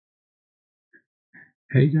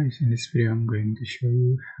Hey guys, in this video I'm going to show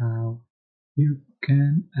you how you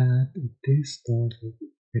can add a distorted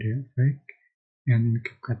video effect in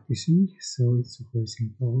CapCut PC. So it's super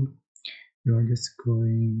simple. You're just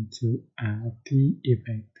going to add the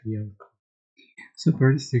effect to your code. So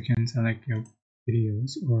first you can select your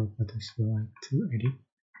videos or photos you like to edit,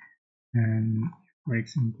 and for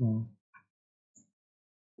example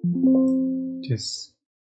just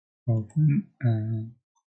open and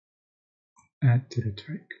add to the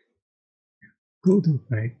track. Go to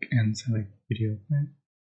effect and select video effect,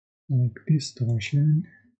 select distortion.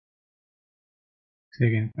 So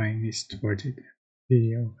you can find this distorted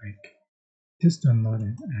video like just download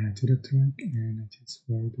it, add to the track, and adjust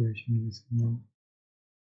for duration with more.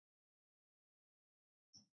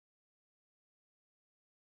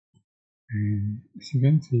 And as you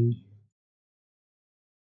can see,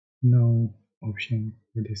 no option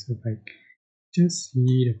for this effect. Just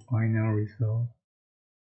see the final result.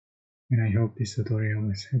 And I hope this tutorial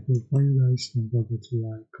was helpful for you guys. Don't forget to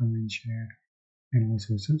like, comment, share, and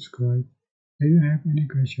also subscribe. If you have any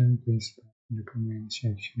questions, please put in the comment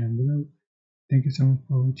section down below. Thank you so much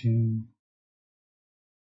for watching.